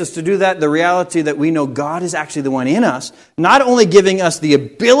motivates us to do that? The reality that we know God is actually the one in us, not only giving us the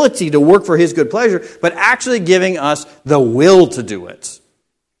ability to work for His good pleasure, but actually giving us the will to do it.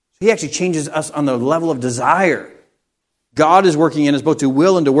 He actually changes us on the level of desire. God is working in us both to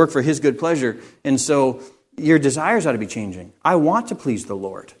will and to work for His good pleasure. And so your desires ought to be changing. I want to please the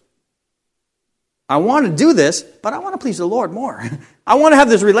Lord. I want to do this, but I want to please the Lord more. I want to have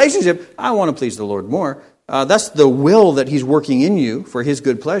this relationship. I want to please the Lord more. That's the will that He's working in you for His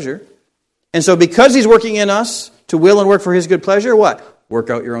good pleasure. And so because He's working in us to will and work for His good pleasure, what? Work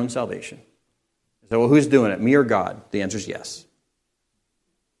out your own salvation. So well, who's doing it, me or God? The answer is yes.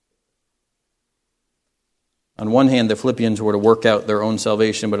 On one hand, the Philippians were to work out their own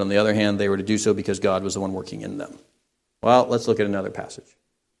salvation, but on the other hand, they were to do so because God was the one working in them. Well, let's look at another passage.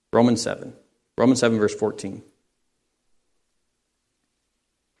 Romans 7. Romans 7, verse 14.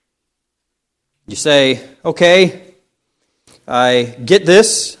 You say, okay, I get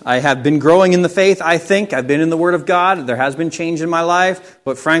this. I have been growing in the faith, I think. I've been in the Word of God. There has been change in my life.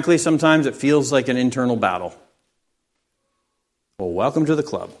 But frankly, sometimes it feels like an internal battle. Well, welcome to the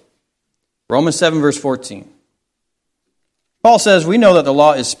club. Romans 7, verse 14. Paul says, we know that the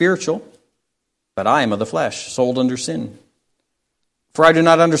law is spiritual, but I am of the flesh, sold under sin. For I do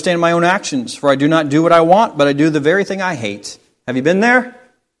not understand my own actions, for I do not do what I want, but I do the very thing I hate. Have you been there?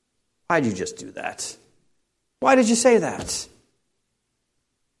 Why'd you just do that? Why did you say that?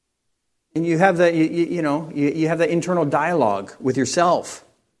 And you have that, you have that internal dialogue with yourself.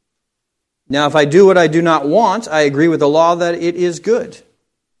 Now, if I do what I do not want, I agree with the law that it is good.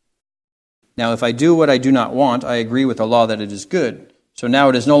 Now, if I do what I do not want, I agree with the law that it is good. So now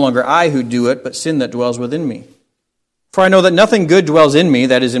it is no longer I who do it, but sin that dwells within me. For I know that nothing good dwells in me,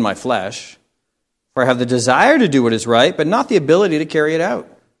 that is in my flesh. For I have the desire to do what is right, but not the ability to carry it out.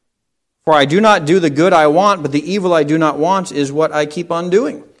 For I do not do the good I want, but the evil I do not want is what I keep on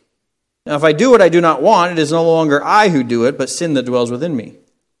doing. Now, if I do what I do not want, it is no longer I who do it, but sin that dwells within me.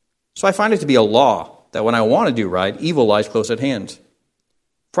 So I find it to be a law, that when I want to do right, evil lies close at hand.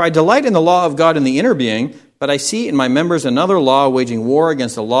 For I delight in the law of God in the inner being, but I see in my members another law waging war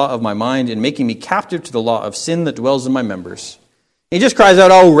against the law of my mind and making me captive to the law of sin that dwells in my members. He just cries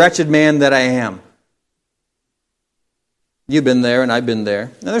out, oh, wretched man that I am. You've been there and I've been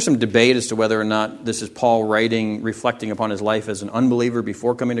there. Now there's some debate as to whether or not this is Paul writing, reflecting upon his life as an unbeliever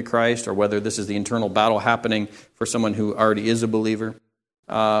before coming to Christ, or whether this is the internal battle happening for someone who already is a believer.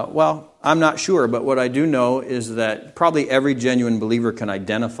 Well, I'm not sure, but what I do know is that probably every genuine believer can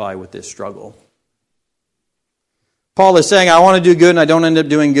identify with this struggle. Paul is saying, I want to do good and I don't end up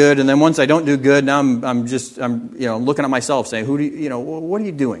doing good, and then once I don't do good, now I'm looking at myself saying, what are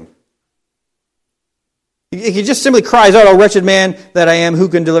you doing? He just simply cries out, "Oh, wretched man that I am, who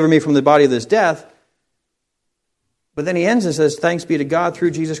can deliver me from the body of this death?" But then he ends and says, "Thanks be to God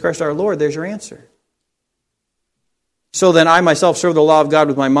through Jesus Christ our Lord." There's your answer. "So then I myself serve the law of God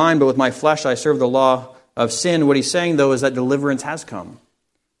with my mind, but with my flesh I serve the law of sin." What he's saying, though, is that deliverance has come.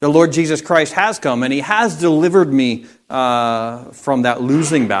 The Lord Jesus Christ has come, and he has delivered me from that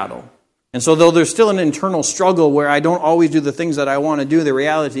losing battle. And so though there's still an internal struggle where I don't always do the things that I want to do, the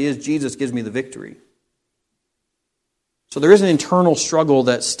reality is Jesus gives me the victory. So there is an internal struggle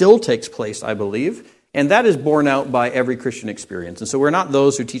that still takes place, I believe, and that is borne out by every Christian experience. And so we're not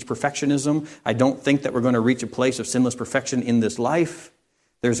those who teach perfectionism. I don't think that we're going to reach a place of sinless perfection in this life.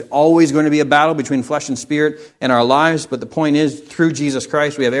 There's always going to be a battle between flesh and spirit in our lives, but the point is, through Jesus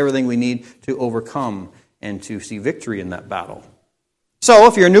Christ, we have everything we need to overcome and to see victory in that battle. So,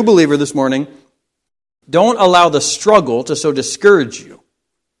 if you're a new believer this morning, don't allow the struggle to so discourage you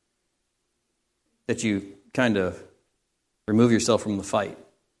that you kind of remove yourself from the fight.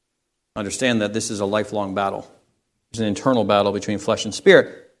 Understand that this is a lifelong battle. It's an internal battle between flesh and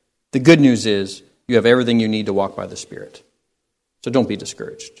spirit. The good news is you have everything you need to walk by the Spirit. So don't be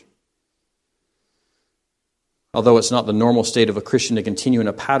discouraged. Although it's not the normal state of a Christian to continue in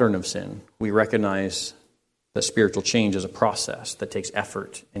a pattern of sin, we recognize that spiritual change is a process that takes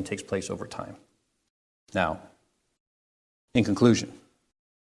effort and takes place over time. Now, in conclusion,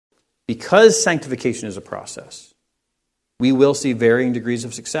 because sanctification is a process, we will see varying degrees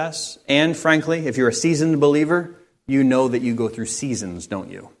of success. And frankly, if you're a seasoned believer, you know that you go through seasons, don't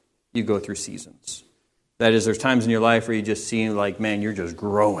you? You go through seasons. That is, there's times in your life where you just seem like, man, you're just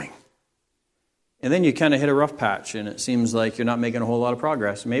growing. And then you kind of hit a rough patch, and it seems like you're not making a whole lot of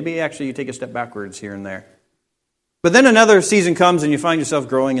progress. Maybe actually you take a step backwards here and there. But then another season comes, and you find yourself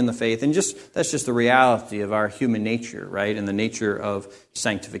growing in the faith. And that's just the reality of our human nature, right? And the nature of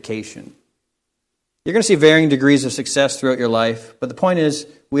sanctification. You're going to see varying degrees of success throughout your life. But the point is,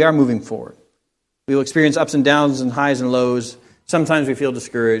 we are moving forward. We will experience ups and downs and highs and lows. Sometimes we feel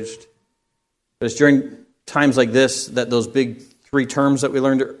discouraged. But it's during times like this that those big 3 terms that we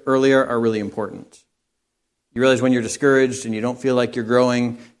learned earlier are really important. You realize when you're discouraged and you don't feel like you're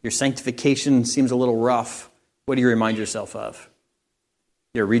growing, your sanctification seems a little rough. What do you remind yourself of?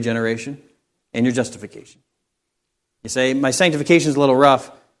 Your regeneration and your justification. You say, my sanctification is a little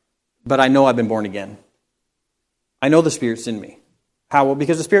rough, but I know I've been born again. I know the Spirit's in me. How? Well,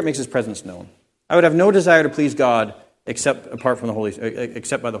 because the Spirit makes His presence known. I would have no desire to please God except by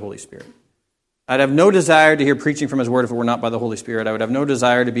the Holy Spirit. I'd have no desire to hear preaching from His Word if it were not by the Holy Spirit. I would have no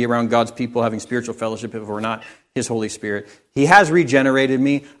desire to be around God's people having spiritual fellowship if it were not His Holy Spirit. He has regenerated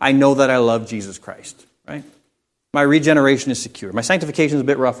me. I know that I love Jesus Christ, right? My regeneration is secure. My sanctification is a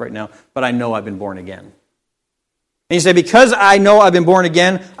bit rough right now, but I know I've been born again. And you say, because I know I've been born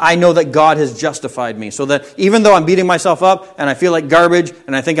again, I know that God has justified me. So that even though I'm beating myself up and I feel like garbage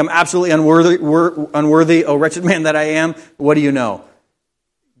and I think I'm absolutely unworthy, oh wretched man that I am, what do you know?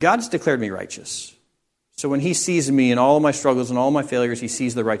 God's declared me righteous. So when He sees me in all of my struggles and all of my failures, He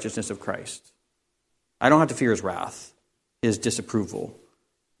sees the righteousness of Christ. I don't have to fear His wrath, His disapproval,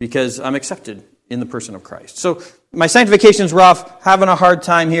 because I'm accepted in the person of Christ. So my sanctification's rough, having a hard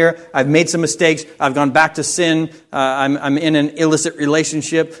time here. I've made some mistakes. I've gone back to sin. I'm in an illicit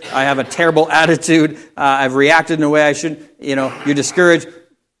relationship. I have a terrible attitude. I've reacted in a way I shouldn't. You're discouraged.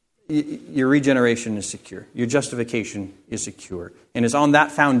 Your regeneration is secure. Your justification is secure. And it's on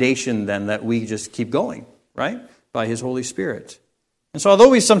that foundation then that we just keep going, right? By His Holy Spirit. And so although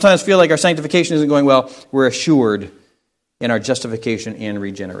we sometimes feel like our sanctification isn't going well, we're assured in our justification and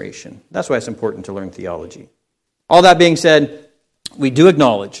regeneration. That's why it's important to learn theology. All that being said, we do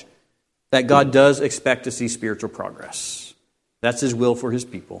acknowledge that God does expect to see spiritual progress. That's His will for His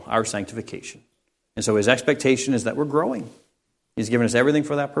people, our sanctification. And so His expectation is that we're growing. He's given us everything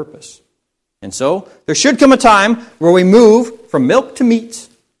for that purpose. And so there should come a time where we move from milk to meat.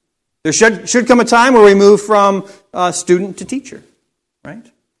 There should come a time where we move from student to teacher, right?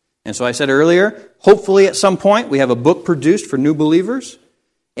 And so I said earlier, hopefully at some point we have a book produced for new believers.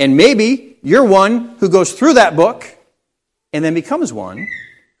 And maybe you're one who goes through that book and then becomes one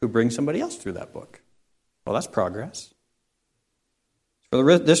who brings somebody else through that book. Well, that's progress.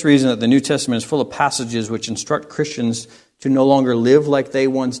 For this reason that the New Testament is full of passages which instruct Christians to no longer live like they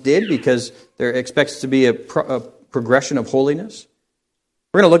once did because there expects to be a progression of holiness.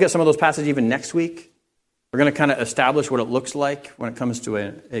 We're going to look at some of those passages even next week. We're going to kind of establish what it looks like when it comes to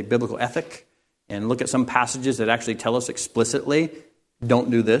a biblical ethic and look at some passages that actually tell us explicitly,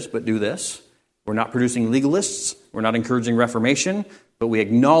 don't do this, but do this. We're not producing legalists. We're not encouraging reformation, but we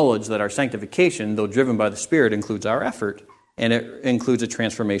acknowledge that our sanctification, though driven by the Spirit, includes our effort, and it includes a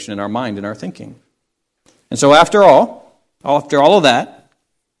transformation in our mind and our thinking. And so after all of that,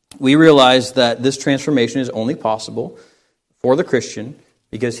 we realize that this transformation is only possible for the Christian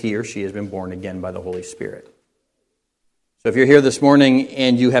because he or she has been born again by the Holy Spirit. So if you're here this morning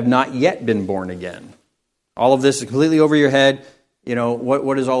and you have not yet been born again, all of this is completely over your head. You know,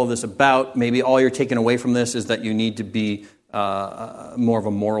 what is all of this about? Maybe all you're taking away from this is that you need to be more of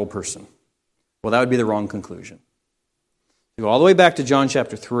a moral person. Well, that would be the wrong conclusion. You go all the way back to John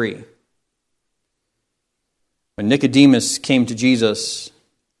chapter 3. When Nicodemus came to Jesus,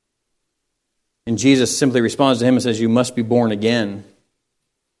 and Jesus simply responds to him and says, "You must be born again."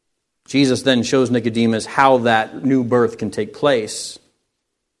 Jesus then shows Nicodemus how that new birth can take place.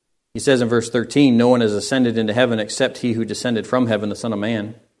 He says in verse 13, "No one has ascended into heaven except he who descended from heaven, the Son of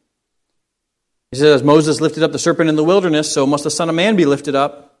Man." He says, "As Moses lifted up the serpent in the wilderness, so must the Son of Man be lifted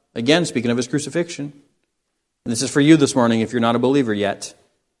up." Again, speaking of his crucifixion. And this is for you this morning if you're not a believer yet.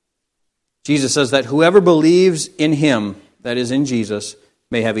 Jesus says that whoever believes in him, that is in Jesus,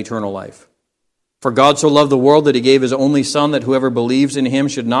 may have eternal life. For God so loved the world that he gave his only Son, that whoever believes in him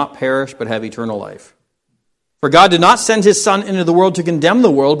should not perish but have eternal life. For God did not send his Son into the world to condemn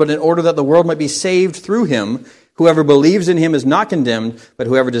the world, but in order that the world might be saved through him. Whoever believes in him is not condemned, but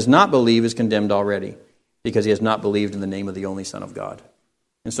whoever does not believe is condemned already, because he has not believed in the name of the only Son of God.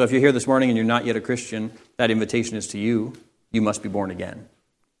 And so if you're here this morning and you're not yet a Christian, that invitation is to you. You must be born again.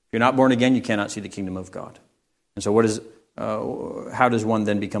 If you're not born again, you cannot see the kingdom of God. And so how does one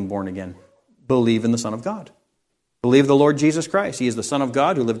then become born again? Believe in the Son of God. Believe the Lord Jesus Christ. He is the Son of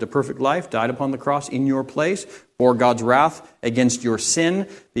God who lived a perfect life, died upon the cross in your place, bore God's wrath against your sin.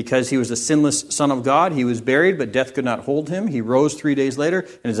 Because he was the sinless Son of God, he was buried, but death could not hold him. He rose 3 days later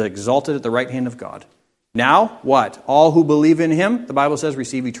and is exalted at the right hand of God. Now, what? All who believe in him, the Bible says,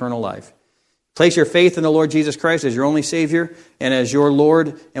 receive eternal life. Place your faith in the Lord Jesus Christ as your only Savior and as your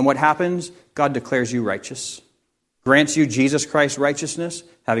Lord. And what happens? God declares you righteous. Grants you Jesus Christ's righteousness,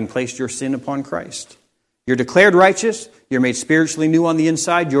 having placed your sin upon Christ. You're declared righteous. You're made spiritually new on the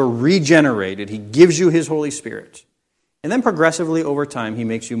inside. You're regenerated. He gives you his Holy Spirit. And then progressively over time, he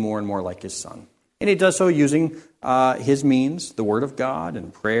makes you more and more like his Son. And he does so using his means, the Word of God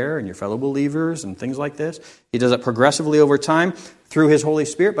and prayer and your fellow believers and things like this. He does it progressively over time through his Holy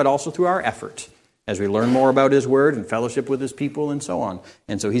Spirit, but also through our effort as we learn more about his Word and fellowship with his people and so on.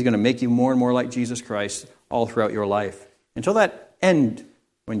 And so he's going to make you more and more like Jesus Christ all throughout your life until that end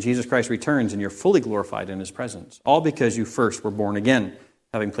when Jesus Christ returns and you're fully glorified in his presence. All because you first were born again,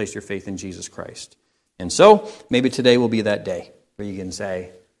 having placed your faith in Jesus Christ. And so maybe today will be that day where you can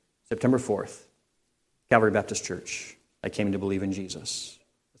say, September 4th, Calvary Baptist Church, I came to believe in Jesus.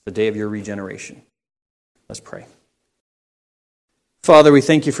 It's the day of your regeneration. Let's pray. Father, we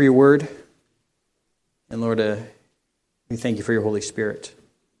thank you for your word. And Lord, we thank you for your Holy Spirit.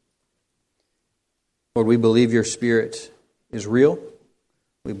 Lord, we believe your Spirit is real.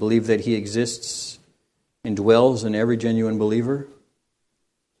 We believe that he exists and dwells in every genuine believer.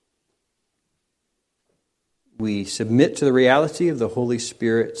 We submit to the reality of the Holy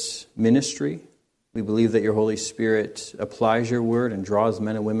Spirit's ministry. We believe that your Holy Spirit applies your word and draws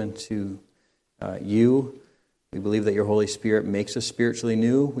men and women to you. We believe that your Holy Spirit makes us spiritually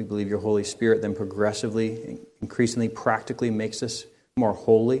new. We believe your Holy Spirit then progressively, increasingly, practically makes us more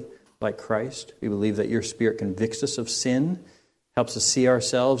holy like Christ. We believe that your Spirit convicts us of sin, helps us see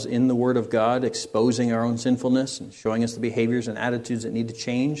ourselves in the Word of God, exposing our own sinfulness and showing us the behaviors and attitudes that need to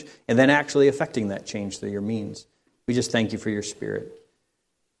change, and then actually affecting that change through your means. We just thank you for your Spirit.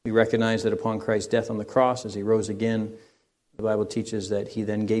 We recognize that upon Christ's death on the cross, as he rose again, the Bible teaches that he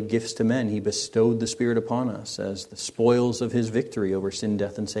then gave gifts to men. He bestowed the Spirit upon us as the spoils of his victory over sin,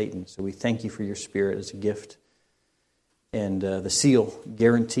 death, and Satan. So we thank you for your Spirit as a gift and the seal,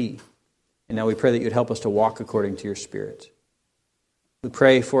 guarantee. And now we pray that you'd help us to walk according to your Spirit. We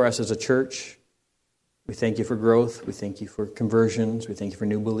pray for us as a church. We thank you for growth. We thank you for conversions. We thank you for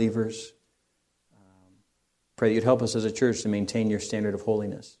new believers. Pray that you'd help us as a church to maintain your standard of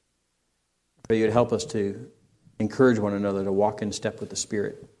holiness. Pray that you'd help us to encourage one another to walk in step with the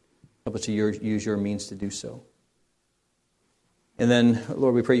Spirit. Help us to use your means to do so. And then,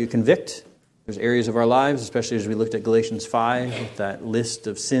 Lord, we pray you convict. There's areas of our lives, especially as we looked at Galatians 5, with that list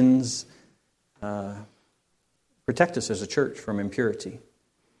of sins. Protect us as a church from impurity.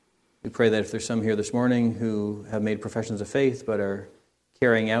 We pray that if there's some here this morning who have made professions of faith but are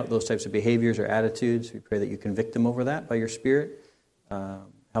carrying out those types of behaviors or attitudes, we pray that you convict them over that by your Spirit.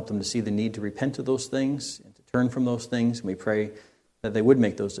 Help them to see the need to repent of those things and to turn from those things. And we pray that they would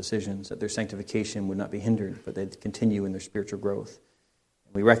make those decisions, that their sanctification would not be hindered, but they'd continue in their spiritual growth.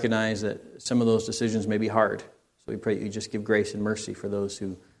 And we recognize that some of those decisions may be hard. So we pray that you just give grace and mercy for those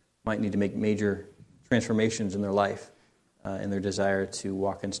who might need to make major transformations in their life and their desire to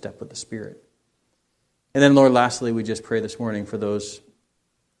walk in step with the Spirit. And then, Lord, lastly, we just pray this morning for those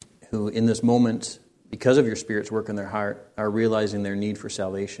who in this moment, because of your Spirit's work in their heart, are realizing their need for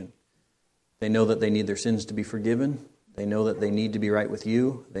salvation. They know that they need their sins to be forgiven. They know that they need to be right with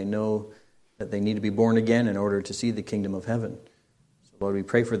you. They know that they need to be born again in order to see the kingdom of heaven. So, Lord, we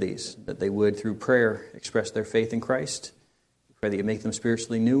pray for these, that they would, through prayer, express their faith in Christ. We pray that you make them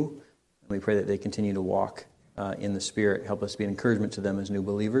spiritually new, and we pray that they continue to walk in the Spirit. Help us be an encouragement to them as new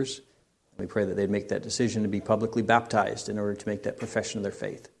believers. We pray that they'd make that decision to be publicly baptized in order to make that profession of their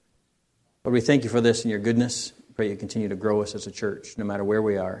faith. Lord, we thank you for this and your goodness. We pray you continue to grow us as a church, no matter where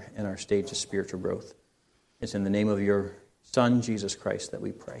we are in our stage of spiritual growth. It's in the name of your Son, Jesus Christ, that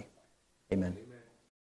we pray. Amen.